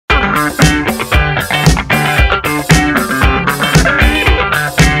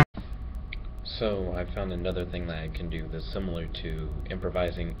I found another thing that I can do that's similar to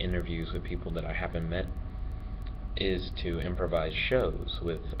improvising interviews with people that I haven't met, is to improvise shows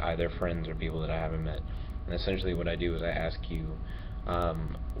with either friends or people that I haven't met. And essentially what I do is I ask you,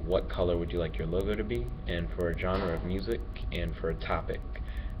 what color would you like your logo to be, and for a genre of music, and for a topic.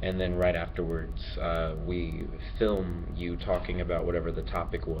 And then right afterwards, we film you talking about whatever the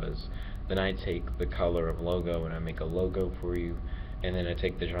topic was. Then I take the color of logo and I make a logo for you, and then I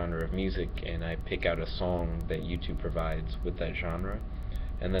take the genre of music and I pick out a song that YouTube provides with that genre,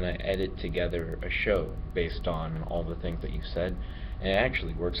 and then I edit together a show based on all the things that you said, and it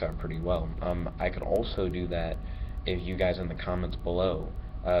actually works out pretty well. I could also do that if you guys in the comments below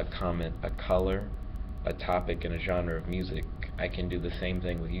comment a color, a topic, and a genre of music. I can do the same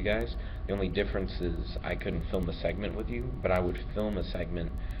thing with you guys. The only difference is I couldn't film a segment with you, but I would film a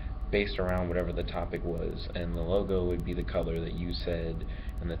segment based around whatever the topic was, and the logo would be the color that you said,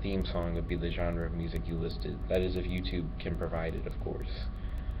 and the theme song would be the genre of music you listed. That is if YouTube can provide it, of course.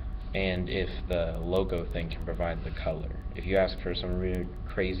 And if the logo thing can provide the color. If you ask for some weird,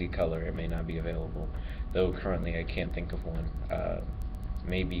 crazy color, it may not be available. Though currently I can't think of one.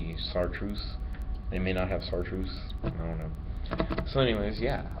 Maybe chartreuse. They may not have chartreuse. I don't know. So anyways,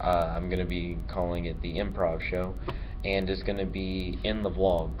 yeah, I'm going to be calling it the Improv Show, and it's going to be in the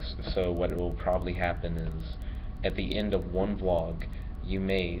vlogs. So what will probably happen is, at the end of one vlog, you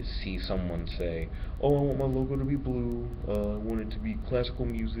may see someone say, oh, I want my logo to be blue, I want it to be classical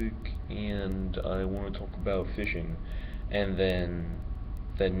music, and I want to talk about fishing. And then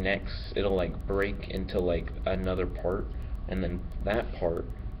the next, it'll like break into like another part, and then that part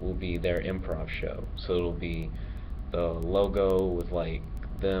will be their improv show. So it'll be the logo with like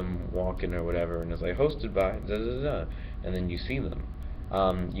them walking or whatever, and it's like hosted by da da da, and then you see them.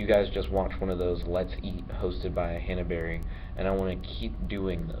 You guys just watched one of those Let's Eat hosted by Hannah Berry, and I want to keep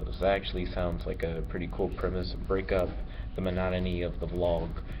doing those. That actually sounds like a pretty cool premise. Break up the monotony of the vlog,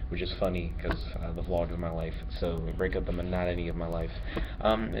 which is funny because the vlog is my life, so break up the monotony of my life,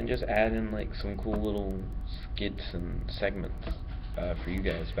 and just add in like some cool little skits and segments for you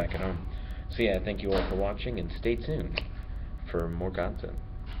guys back at home. So yeah, thank you all for watching, and stay tuned for more content.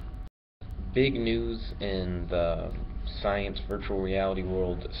 Big news in the science virtual reality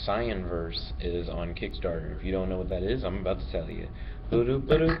world. Scienverse is on Kickstarter. If you don't know what that is, I'm about to tell you.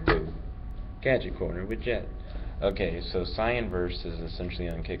 Gadget Corner with Jet. Okay, so Scienverse is essentially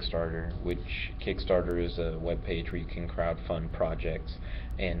on Kickstarter, which Kickstarter is a webpage where you can crowdfund projects,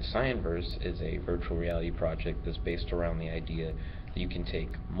 and Scienverse is a virtual reality project that's based around the idea that you can take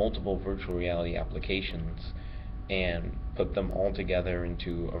multiple virtual reality applications and put them all together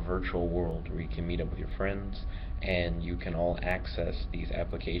into a virtual world where you can meet up with your friends, and you can all access these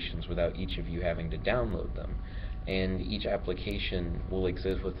applications without each of you having to download them. And each application will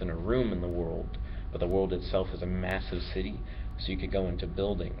exist within a room in the world, but the world itself is a massive city, so you could go into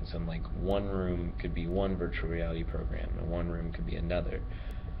buildings, and like one room could be one virtual reality program, and one room could be another.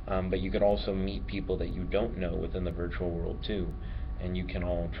 But you could also meet people that you don't know within the virtual world too, and you can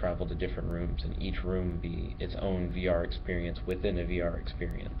all travel to different rooms, and each room be its own VR experience within a VR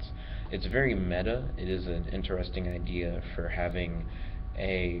experience. It's very meta. It is an interesting idea for having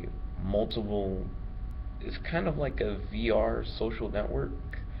a multiple, it's kind of like a VR social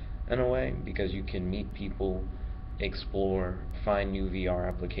network in a way, because you can meet people, explore, find new VR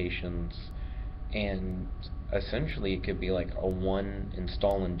applications, and essentially it could be like a one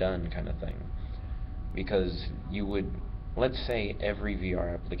install and done kind of thing. Because you would, let's say every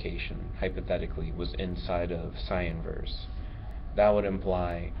VR application, hypothetically, was inside of Scienverse. That would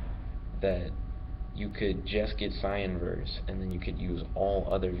imply that you could just get Scienverse, and then you could use all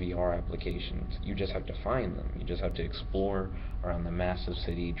other VR applications. You just have to find them. You just have to explore around the massive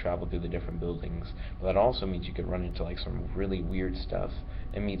city, travel through the different buildings. But that also means you could run into like some really weird stuff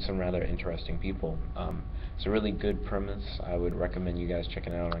and meet some rather interesting people. It's a really good premise. I would recommend you guys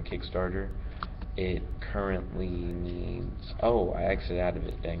checking it out on Kickstarter. It currently needs, oh, I exited out of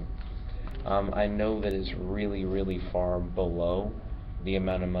it, dang. I know that it's really, really far below the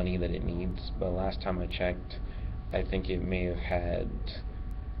amount of money that it needs, but last time I checked, I think it may have had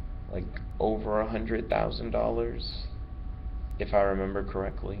like over $100,000, if I remember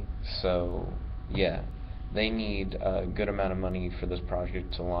correctly. So yeah, they need a good amount of money for this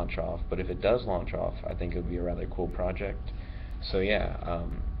project to launch off, but if it does launch off, I think it would be a rather cool project. So yeah,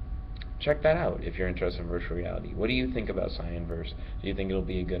 check that out if you're interested in virtual reality. What do you think about Scienverse? Do you think it'll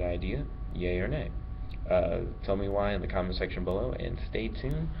be a good idea? Yay or nay? Tell me why in the comment section below, and stay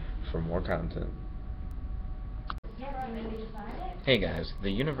tuned for more content. Hey guys,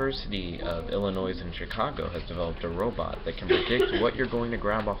 the University of Illinois in Chicago has developed a robot that can predict what you're going to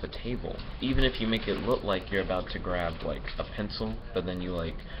grab off a table. Even if you make it look like you're about to grab like a pencil, but then you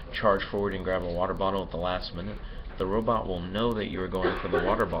like charge forward and grab a water bottle at the last minute, the robot will know that you were going for the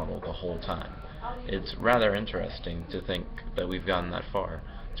water bottle the whole time. It's rather interesting to think that we've gotten that far,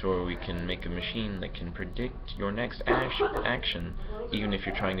 to where we can make a machine that can predict your next action, even if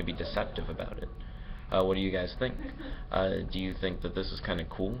you're trying to be deceptive about it. What do you guys think? Do you think that this is kind of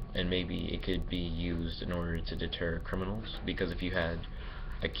cool, and maybe it could be used in order to deter criminals? Because if you had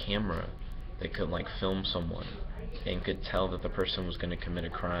a camera that could like film someone and could tell that the person was going to commit a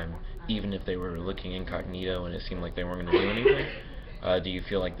crime, even if they were looking incognito and it seemed like they weren't going to do anything, do you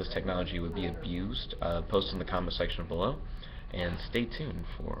feel like this technology would be abused? Post in the comment section below, and stay tuned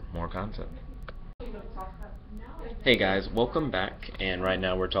for more content. Hey guys, welcome back, and right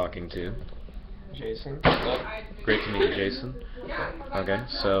now we're talking to Jason. Great to meet you, Jason. Okay,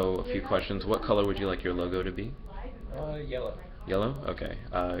 so a few questions. What color would you like your logo to be? Yellow. Yellow? Okay.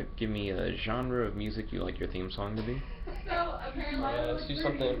 Give me a genre of music you like your theme song to be. Let's do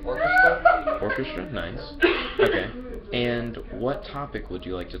something orchestra. Orchestra? Nice. Okay. And what topic would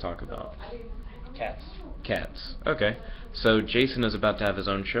you like to talk about? Cats. Cats. Okay. So Jason is about to have his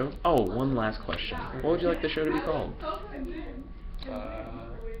own show. Oh, one last question. What would you like the show to be called?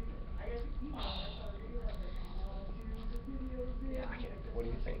 What do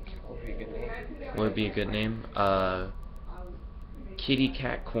you think? What would be a good name? What would be a good name? Kitty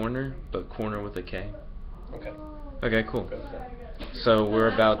Cat Corner, but corner with a K. Okay. Okay, cool. So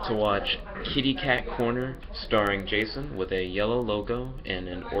we're about to watch Kitty Cat Corner starring Jason with a yellow logo and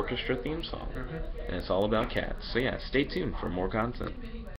an orchestra theme song. And it's all about cats. So yeah, stay tuned for more content.